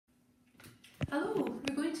Hello,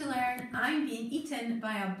 we're going to learn I'm being eaten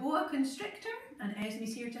by a boa constrictor, and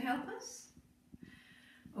Esme's here to help us.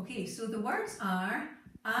 Okay, so the words are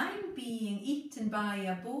I'm being eaten by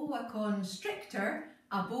a boa constrictor,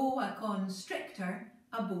 a boa constrictor,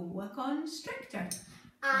 a boa constrictor.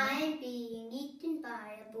 I'm being eaten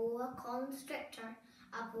by a boa constrictor,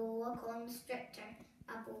 a boa constrictor,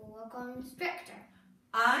 a boa constrictor.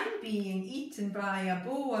 I'm being eaten by a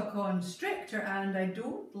boa constrictor and I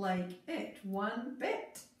don't like it one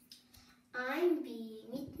bit. I'm being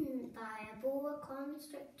eaten by a boa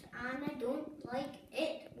constrictor and I don't like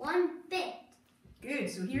it one bit. Good,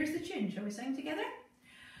 so here's the tune. Shall we sing together?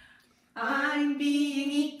 I'm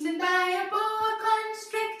being eaten by a boa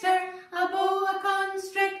constrictor, a boa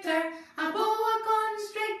constrictor, a boa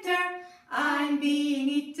constrictor. I'm being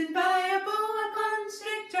eaten by a boa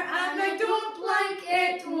constrictor and I don't like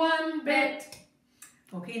it one bit.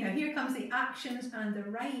 Okay, now here comes the actions and the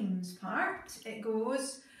rhymes part. It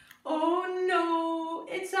goes, oh no,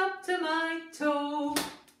 it's up to my toe.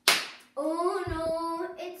 Oh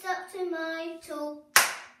no, it's up to my toe.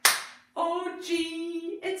 Oh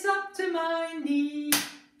gee, it's up to my knee.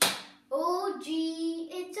 Oh gee,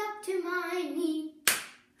 it's up to my knee.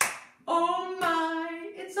 Oh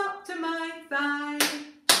my, it's up to my thigh.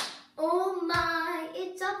 Oh my,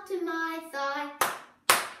 it's up to my thigh.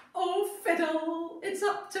 Oh fiddle, it's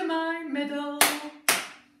up to my middle.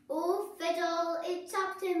 Oh fiddle, it's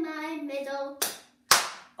up to my middle.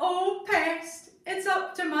 Oh pest, it's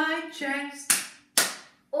up to my chest.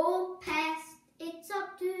 Oh pest, it's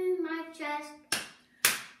up to my chest.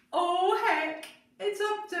 Oh heck, it's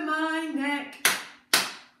up to my neck.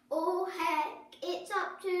 Oh heck, it's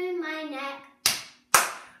up to my neck.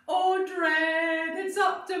 Oh dread, it's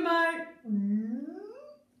up to my...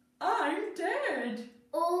 I'm dead.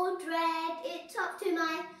 Oh dread, it's up to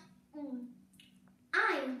my...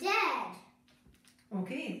 I'm dead.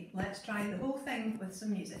 Okay, let's try the whole thing with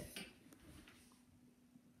some music.